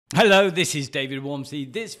Hello, this is David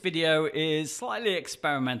Waumsley. This video is slightly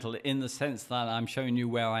experimental in the sense that I'm showing you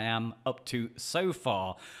where I am up to so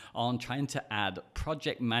far on trying to add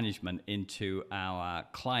project management into our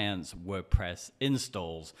clients' WordPress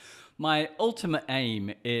installs. My ultimate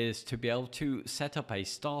aim is to be able to set up a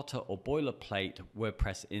starter or boilerplate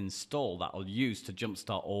WordPress install that I'll use to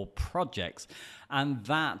jumpstart all projects, and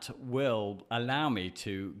that will allow me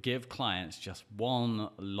to give clients just one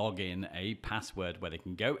login, a password where they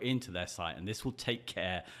can go into their site, and this will take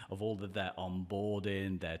care of all of their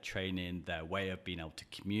onboarding, their training, their way of being able to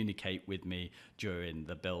communicate with me during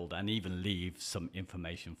the build, and even leave some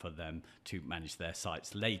information for them to manage their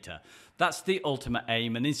sites later. That's the ultimate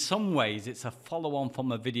aim, and in some ways it's a follow-on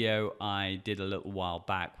from a video I did a little while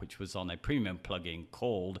back, which was on a premium plugin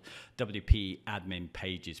called WP Admin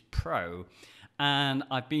Pages Pro. And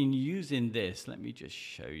I've been using this, let me just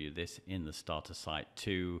show you this in the starter site,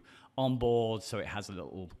 to onboard, so it has a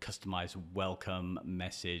little customized welcome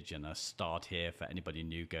message and a start here for anybody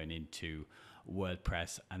new going into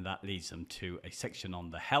WordPress, and that leads them to a section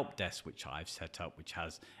on the help desk which I've set up, which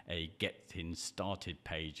has a getting started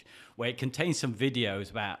page where it contains some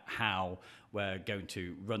videos about how we're going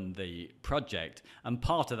to run the project, and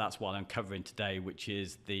part of that's what I'm covering today, which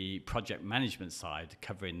is the project management side,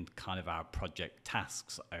 covering kind of our project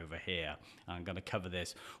tasks over here. I'm going to cover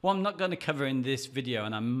this. Well, I'm not going to cover in this video,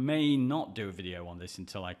 and I may not do a video on this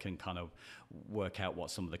until I can kind of work out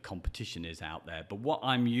what some of the competition is out there. But what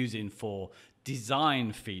I'm using for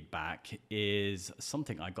design feedback is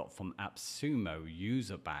something I got from AppSumo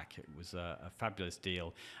Userback. It was a fabulous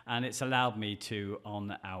deal, and it's allowed me to,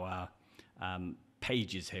 on our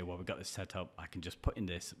pages here where we've got this set up, I can just put in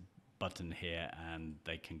this button here and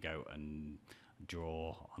they can go and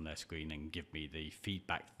draw on their screen and give me the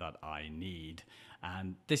feedback that I need.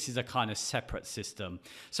 And this is a kind of separate system.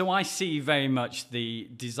 So I see very much the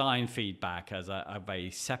design feedback as a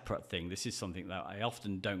very separate thing. This is something that I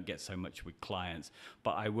often don't get so much with clients,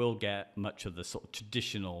 but I will get much of the sort of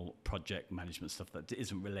traditional project management stuff that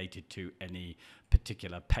isn't related to any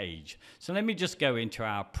particular page. So let me just go into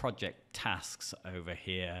our project tasks over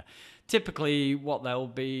here. Typically what they'll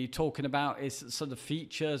be talking about is sort of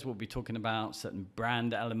features. We'll be talking about certain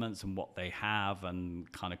brand elements and what they have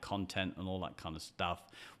and kind of content and all that kind of stuff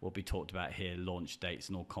will be talked about here, launch dates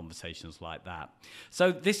and all conversations like that.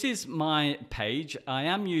 So this is my page. I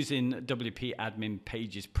am using WP Admin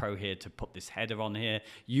Pages Pro here to put this header on here.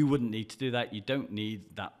 You wouldn't need to do that. You don't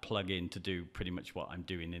need that plugin to do pretty much what I'm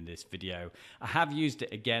doing in this video. I have used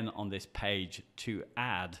it again on this page to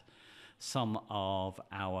add some of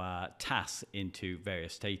our tasks into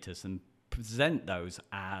various status and present those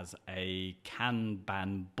as a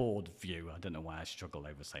Kanban board view. I don't know why I struggle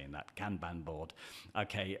over saying that, Kanban board.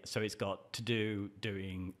 Okay, so it's got to do,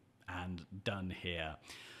 doing, and done here.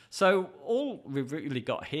 So all we've really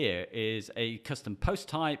got here is a custom post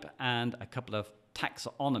type and a couple of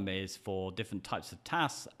taxonomies for different types of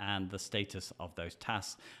tasks and the status of those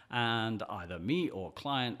tasks. And either me or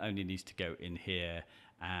client only needs to go in here,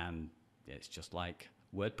 and it's just like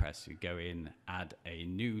WordPress. You go in, add a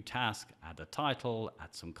new task, add a title,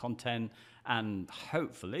 add some content, and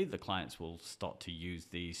hopefully the clients will start to use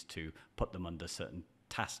these to put them under certain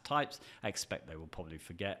task types. I expect they will probably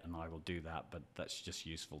forget, and I will do that, but that's just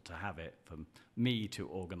useful to have it for me to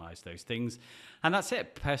organize those things. And that's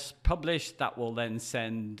it. Press publish. That will then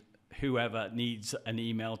send whoever needs an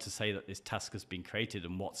email to say that this task has been created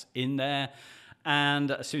and what's in there. And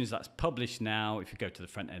as soon as that's published now, if you go to the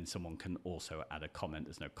front end, someone can also add a comment.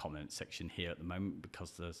 There's no comment section here at the moment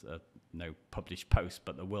because there's no published post,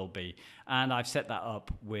 but there will be. And I've set that up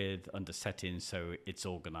with under settings, so it's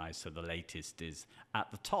organized so the latest is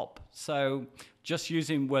at the top. So just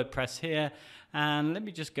using WordPress here. And let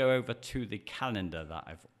me just go over to the calendar that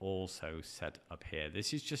I've also set up here.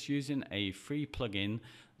 This is just using a free plugin.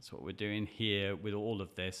 That's what we're doing here with all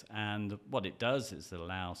of this, and what it does is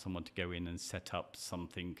allow someone to go in and set up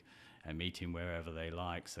something, a meeting wherever they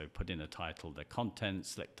like. So put in a title, the content,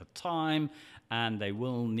 select a time, and they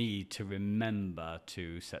will need to remember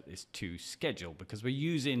to set this to schedule because we're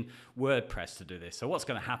using WordPress to do this. So what's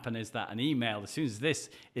going to happen is that an email, as soon as this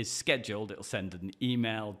is scheduled, it'll send an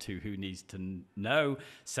email to who needs to know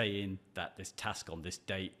saying that this task on this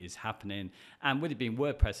date is happening. And with it being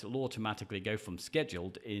WordPress, it'll automatically go from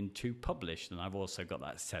scheduled into published. And I've also got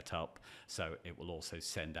that set up so it will also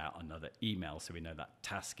send out another email so we know that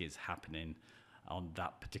task is happening on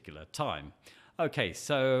that particular time. Okay,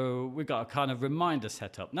 so we've got a kind of reminder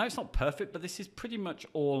set up. Now, it's not perfect, but this is pretty much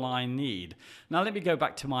all I need. Now, let me go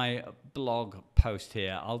back to my blog post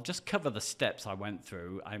here. I'll just cover the steps I went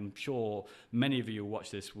through. I'm sure many of you who watch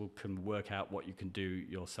this can work out what you can do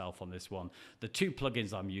yourself on this one. The two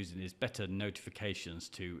plugins I'm using is Better Notifications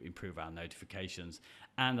to improve our notifications,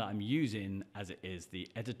 and I'm using, as it is, the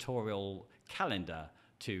editorial calendar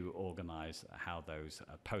to organize how those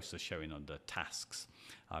posts are showing under tasks.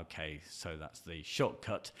 Okay, so that's the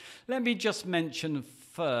shortcut. Let me just mention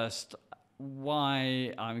first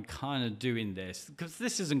why I'm kind of doing this, because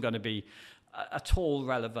this isn't going to be at all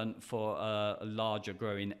relevant for a larger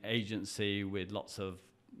growing agency with lots of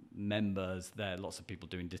members there, lots of people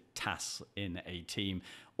doing tasks in a team,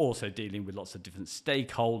 also dealing with lots of different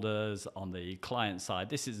stakeholders on the client side.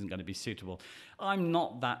 This isn't going to be suitable. I'm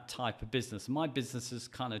not that type of business. My business has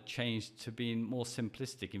kind of changed to being more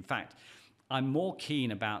simplistic. In fact, I'm more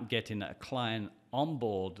keen about getting a client on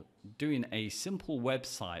board, doing a simple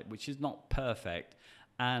website, which is not perfect,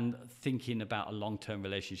 and thinking about a long-term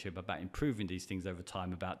relationship, about improving these things over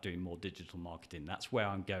time, about doing more digital marketing. That's where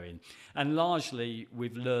I'm going. And largely,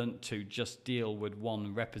 we've learned to just deal with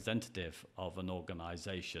one representative of an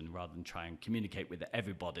organization rather than try and communicate with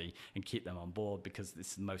everybody and keep them on board, because this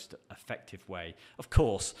is the most effective way. Of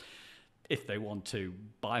course, if they want to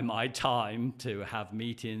buy my time to have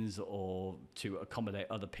meetings or to accommodate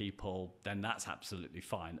other people, then that's absolutely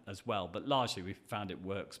fine as well. But largely, we've found it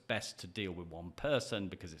works best to deal with one person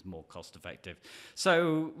because it's more cost effective.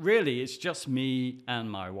 So really, it's just me and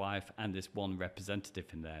my wife and this one representative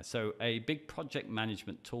in there. So a big project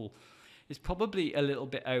management tool is probably a little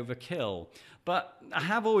bit overkill, but I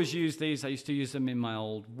have always used these. I used to use them in my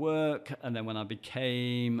old work, and then when I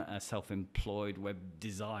became a self-employed web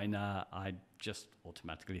designer, I just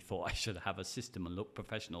automatically thought I should have a system and look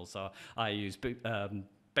professional. So I used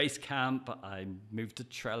Basecamp, I moved to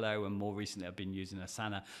Trello, and more recently I've been using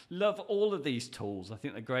Asana. Love all of these tools. I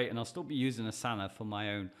think they're great, and I'll still be using Asana for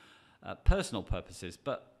my own personal purposes,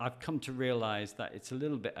 but I've come to realize that it's a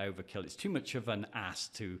little bit overkill. It's too much of an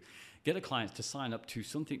ask to get a client to sign up to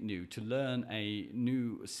something new, to learn a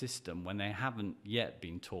new system when they haven't yet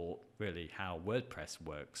been taught really how WordPress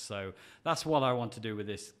works. So that's what I want to do with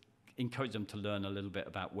this, encourage them to learn a little bit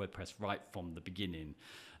about WordPress right from the beginning.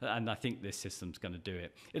 And I think this system's going to do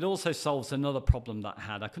it. It also solves another problem that I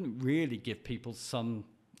had. I couldn't really give people some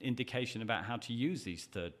indication about how to use these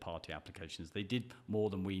third-party applications. They did more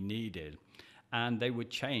than we needed, and they would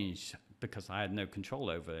change because I had no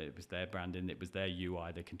control over it. It was their branding, it was their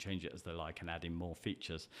UI. They can change it as they like and add in more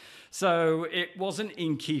features. So it wasn't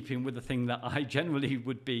in keeping with the thing that I generally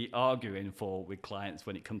would be arguing for with clients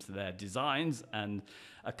when it comes to their designs and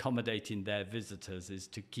accommodating their visitors, is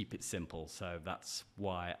to keep it simple. So that's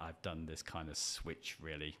why I've done this kind of switch,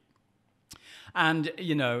 really. And,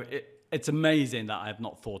 you know, it's amazing that I have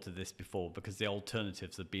not thought of this before, because the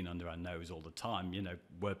alternatives have been under our nose all the time. You know,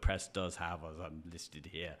 WordPress does have, as I'm listed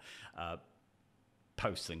here,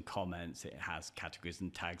 posts and comments. It has categories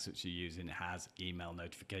and tags which you're using. It has email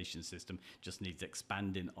notification system, just needs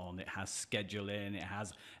expanding on. It has scheduling. It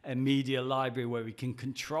has a media library where we can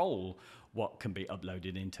control what can be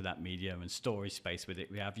uploaded into that media and storage space with it.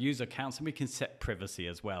 We have user accounts, and we can set privacy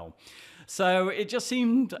as well. So it just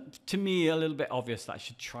seemed to me a little bit obvious that I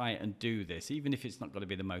should try and do this, even if it's not going to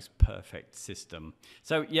be the most perfect system.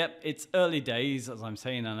 So yep, it's early days, as I'm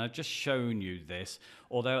saying, and I've just shown you this,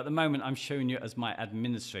 although at the moment I'm showing you as my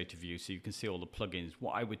administrator view, so you can see all the plugins.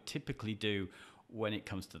 What I would typically do when it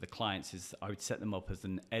comes to the clients is I would set them up as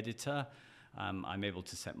an editor. I'm able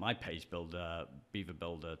to set my page builder, Beaver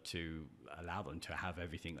Builder, to allow them to have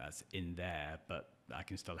everything that's in there, but I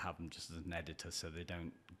can still have them just as an editor so they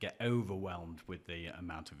don't get overwhelmed with the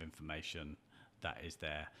amount of information that is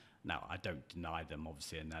there. Now, I don't deny them,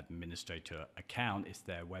 obviously, an administrator account is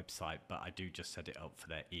their website, but I do just set it up for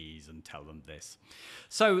their ease and tell them this.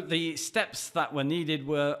 So the steps that were needed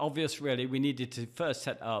were obvious, really. We needed to first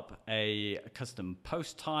set up a custom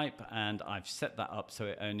post type, and I've set that up so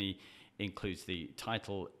it only includes the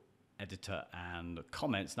title, editor, and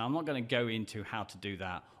comments. Now, I'm not going to go into how to do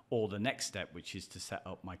that, or the next step, which is to set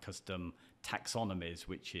up my custom taxonomies,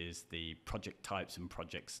 which is the project types and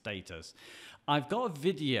project status. I've got a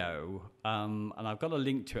video, and I've got a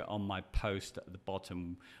link to it on my post at the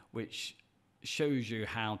bottom, which shows you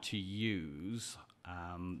how to use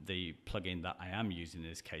the plugin that I am using in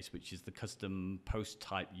this case, which is the custom post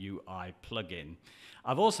type UI plugin.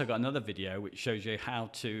 I've also got another video which shows you how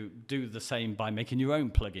to do the same by making your own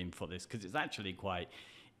plugin for this, because it's actually quite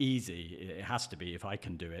easy. It has to be if I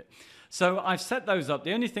can do it. So I've set those up.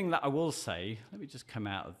 The only thing that I will say, let me just come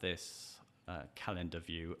out of this calendar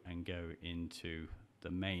view and go into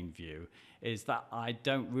the main view, is that I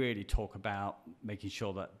don't really talk about making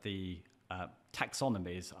sure that the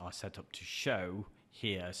taxonomies are set up to show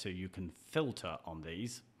here, so you can filter on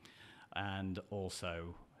these, and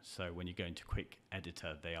also so when you go into quick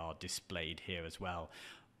editor they are displayed here as well.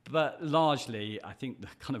 But largely, I think the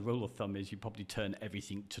kind of rule of thumb is you probably turn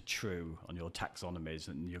everything to true on your taxonomies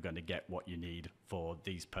and you're going to get what you need for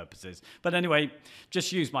these purposes. But anyway,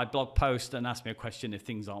 just use my blog post and ask me a question if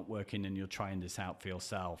things aren't working and you're trying this out for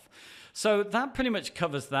yourself. So that pretty much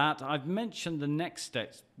covers that. I've mentioned the next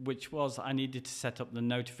step, which was I needed to set up the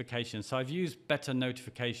notifications. So I've used Better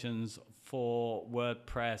Notifications for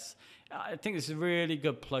WordPress. I think it's a really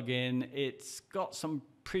good plugin. It's got some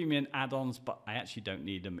premium add-ons, but I actually don't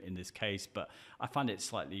need them in this case, but I find it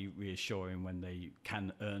slightly reassuring when they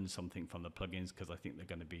can earn something from the plugins, because I think they're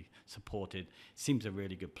going to be supported. Seems a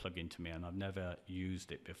really good plugin to me, and I've never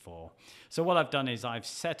used it before. So what I've done is I've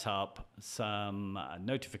set up some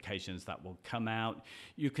notifications that will come out.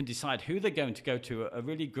 You can decide who they're going to go to at a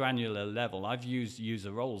really granular level. I've used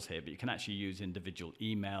user roles here, but you can actually use individual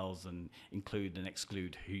emails and include and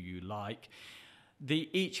exclude who you like. They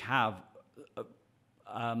each have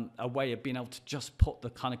a way of being able to just put the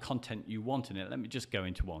kind of content you want in it. Let me just go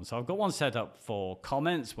into one. So I've got one set up for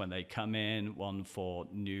comments when they come in, one for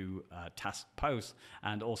new task posts,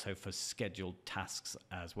 and also for scheduled tasks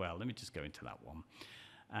as well. Let me just go into that one.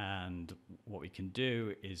 And what we can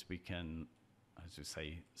do is we can, as we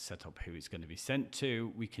say, set up who it's going to be sent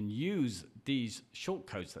to. We can use these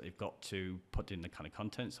shortcodes that they've got to put in the kind of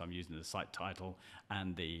content. So I'm using the site title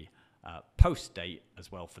and the post date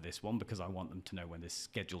as well for this one, because I want them to know when this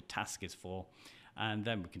scheduled task is for. And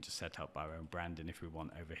then we can just set up our own branding if we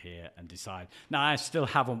want over here and decide. Now, I still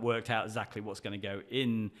haven't worked out exactly what's going to go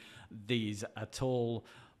in these at all,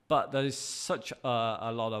 but there's such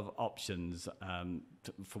a lot of options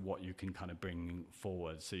for what you can kind of bring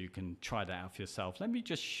forward, so you can try that out for yourself. Let me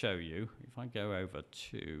just show you. If I go over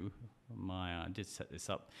to I did set this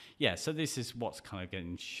up. Yeah, so this is what's kind of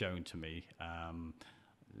getting shown to me.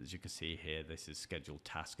 As you can see here, this is scheduled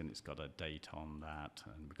task, and it's got a date on that,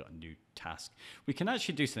 and we've got a new task. We can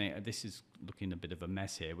actually do something. This is looking a bit of a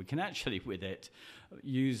mess here. We can actually, with it,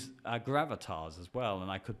 use gravatars as well, and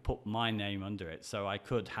I could put my name under it. So I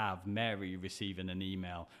could have Mary receiving an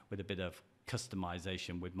email with a bit of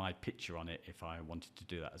customization with my picture on it if I wanted to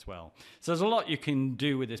do that as well. So there's a lot you can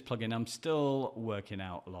do with this plugin. I'm still working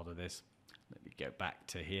out a lot of this. Let me go back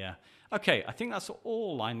to here. Okay, I think that's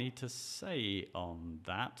all I need to say on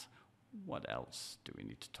that. What else do we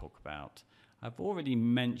need to talk about? I've already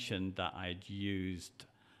mentioned that I'd used,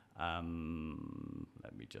 let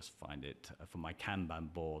me just find it, for my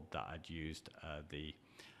Kanban board, that I'd used the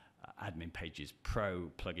Admin Pages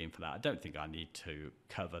Pro plugin for that. I don't think I need to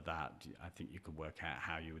cover that. I think you can work out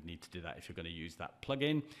how you would need to do that if you're going to use that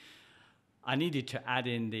plugin. I needed to add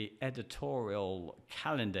in the editorial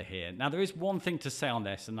calendar here. Now, there is one thing to say on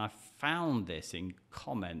this, and I found this in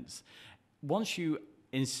comments. Once you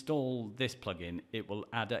install this plugin, it will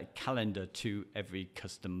add a calendar to every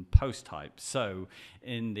custom post type. So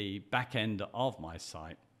in the back end of my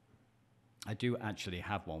site, I do actually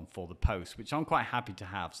have one for the post, which I'm quite happy to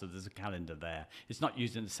have. So there's a calendar there. It's not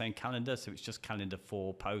using the same calendar, so it's just calendar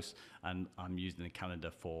for posts, and I'm using the calendar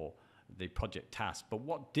for the project task. But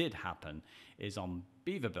what did happen is on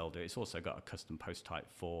Beaver Builder, it's also got a custom post type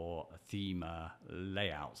for theme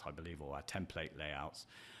layouts, I believe, or template layouts.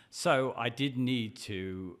 So I did need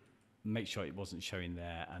to make sure it wasn't showing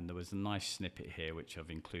there, and there was a nice snippet here which I've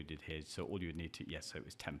included here. So all you would need to, yes, so it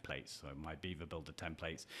was templates, so my Beaver Builder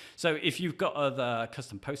templates. So if you've got other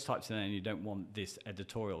custom post types in there and you don't want this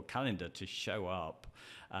editorial calendar to show up,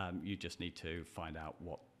 you just need to find out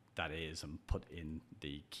what that is and put in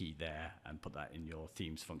the key there and put that in your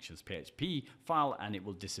themes functions PHP file, and it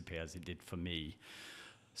will disappear as it did for me.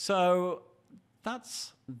 So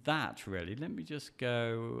that's that really. Let me just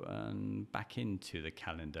go and back into the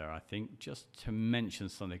calendar, I think, just to mention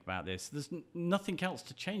something about this. There's nothing else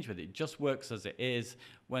to change with it. It just works as it is.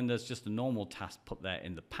 When there's just a normal task put there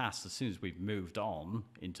in the past, as soon as we've moved on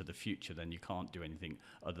into the future, then you can't do anything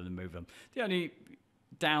other than move them. The only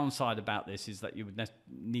downside about this is that you would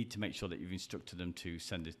need to make sure that you've instructed them to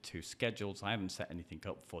send it to schedules. I haven't set anything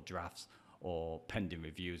up for drafts or pending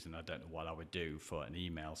reviews, and I don't know what I would do for an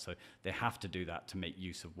email. So they have to do that to make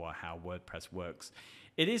use of how WordPress works.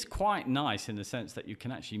 It is quite nice in the sense that you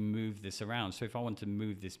can actually move this around. So if I want to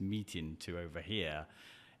move this meeting to over here,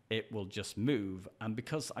 it will just move. And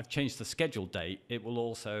because I've changed the schedule date, it will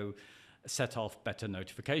also set off better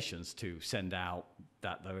notifications to send out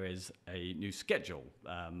that there is a new schedule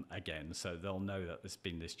again, so they'll know that there's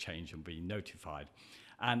been this change and be notified.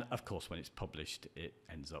 And of course, when it's published, it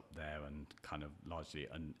ends up there and kind of largely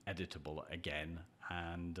uneditable again,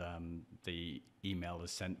 and the email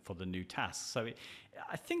is sent for the new task. So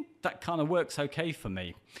I think that kind of works okay for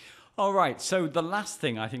me. All right, so the last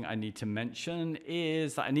thing I think I need to mention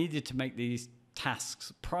is that I needed to make these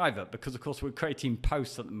tasks private, because of course we're creating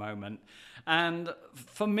posts at the moment, and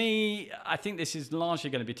for me I think this is largely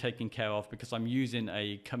going to be taken care of because I'm using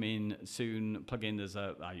a coming soon plugin.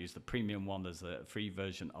 I use the premium one. There's a free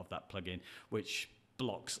version of that plugin which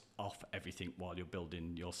blocks off everything while you're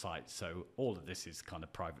building your site, so all of this is kind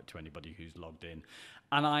of private to anybody who's logged in.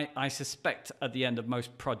 And I suspect at the end of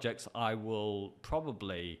most projects I will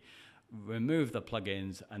probably remove the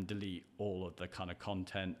plugins and delete all of the kind of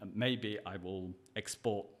content. And maybe I will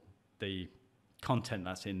export the content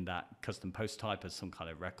that's in that custom post type as some kind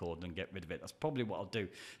of record and get rid of it. That's probably what I'll do.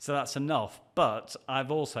 So that's enough. But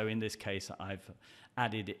I've also, in this case, I've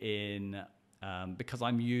added in, because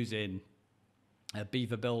I'm using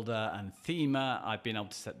Beaver Builder and Thema, I've been able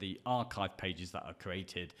to set the archive pages that are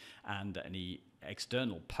created and any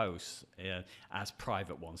external posts as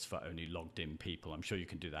private ones for only logged in people. I'm sure you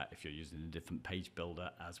can do that if you're using a different page builder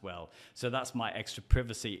as well. So that's my extra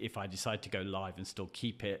privacy. If I decide to go live and still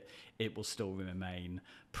keep it, it will still remain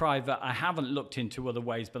private. I haven't looked into other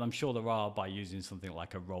ways, but I'm sure there are, by using something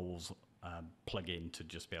like a roles plugin to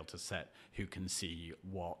just be able to set who can see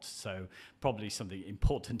what. So probably something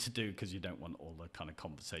important to do, because you don't want all the kind of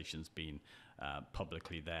conversations being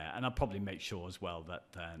publicly there. And I'll probably make sure as well that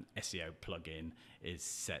an SEO plugin is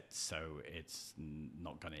set so it's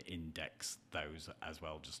not going to index those as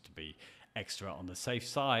well, just to be extra on the safe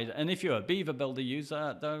side. And if you're a Beaver Builder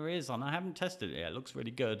user, there is, and I haven't tested it yet, it looks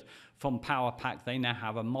really good, from PowerPack. They now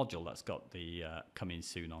have a module that's got the coming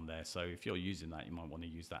soon on there, so if you're using that, you might want to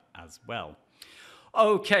use that as well.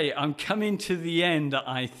 Okay, I'm coming to the end,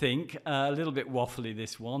 I think. A little bit waffly,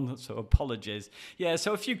 this one, so apologies. Yeah,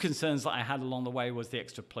 so a few concerns that I had along the way was the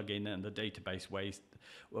extra plugin and the database weight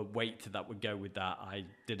that would go with that. I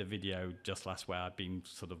did a video just last where I've been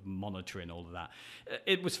sort of monitoring all of that.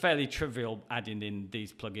 It was fairly trivial adding in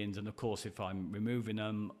these plugins, and of course if I'm removing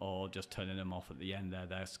them or just turning them off at the end there,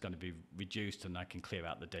 that's going to be reduced, and I can clear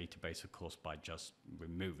out the database of course by just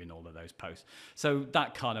removing all of those posts. So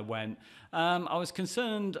that kind of went. I was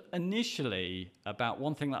concerned initially about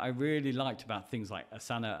one thing that I really liked about things like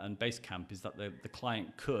Asana and Basecamp is that the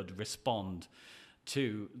client could respond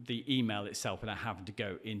to the email itself without having to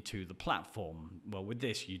go into the platform. Well, with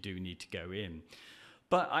this, you do need to go in.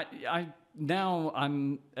 But now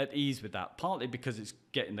I'm at ease with that, partly because it's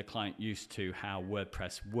getting the client used to how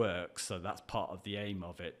WordPress works, so that's part of the aim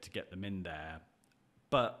of it, to get them in there.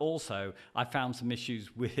 But also, I found some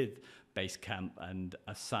issues with Basecamp and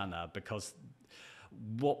Asana, because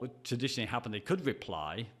what would traditionally happen, they could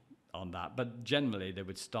reply on that, but generally they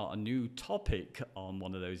would start a new topic on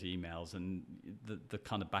one of those emails, and the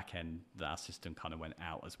kind of back end, our system kind of went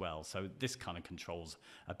out as well. So this kind of controls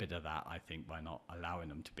a bit of that, I think, by not allowing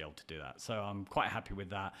them to be able to do that. So I'm quite happy with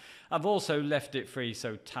that. I've also left it free,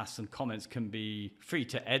 so tasks and comments can be free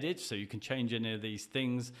to edit, so you can change any of these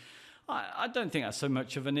things. I don't think that's so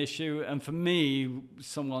much of an issue, and for me,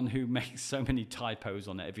 someone who makes so many typos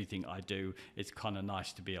on everything I do, it's kind of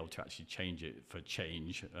nice to be able to actually change it for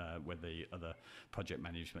change, with the other project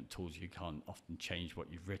management tools you can't often change what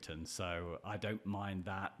you've written, so I don't mind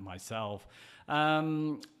that myself.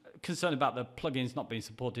 Concerned about the plugins not being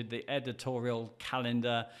supported. The editorial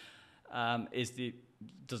calendar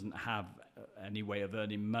doesn't have any way of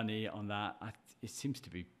earning money on that. It seems to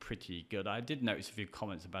be pretty good. I did notice a few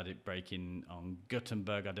comments about it breaking on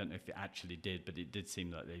Gutenberg. I don't know if it actually did, but it did seem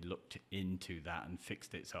like they looked into that and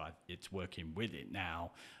fixed it, so it's working with it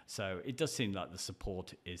now. So it does seem like the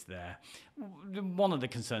support is there. One of the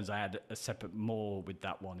concerns I had a separate more with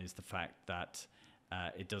that one is the fact that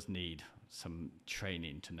it does need some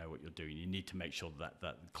training to know what you're doing. You need to make sure that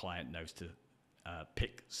the client knows to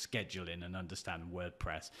pick scheduling and understand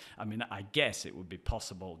WordPress. I mean, I guess it would be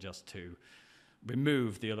possible just to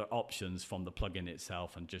remove the other options from the plugin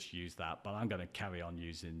itself and just use that, but I'm going to carry on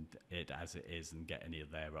using it as it is and get any of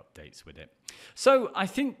their updates with it. So I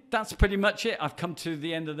think that's pretty much it. I've come to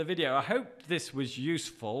the end of the video. I hope this was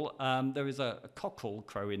useful. There is a cockerel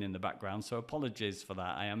crowing in the background, so apologies for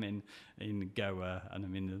that. I am in Goa and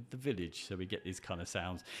I'm in the village, so we get these kind of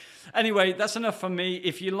sounds. Anyway, that's enough from me.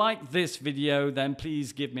 If you like this video, then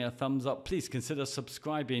please give me a thumbs up. Please consider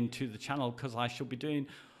subscribing to the channel, because I shall be doing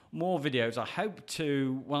more videos. I hope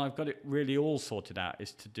to, when I've got it really all sorted out,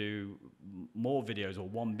 is to do more videos, or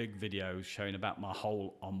one big video showing about my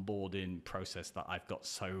whole onboarding process that I've got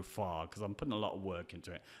so far, because I'm putting a lot of work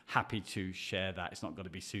into it. Happy to share that. It's not going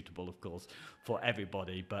to be suitable, of course, for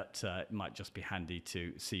everybody, but it might just be handy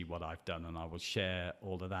to see what I've done, and I will share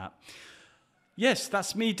all of that. Yes,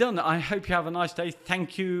 that's me done. I hope you have a nice day.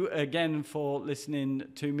 Thank you again for listening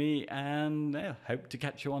to me, and hope to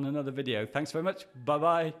catch you on another video. Thanks very much.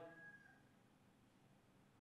 Bye-bye.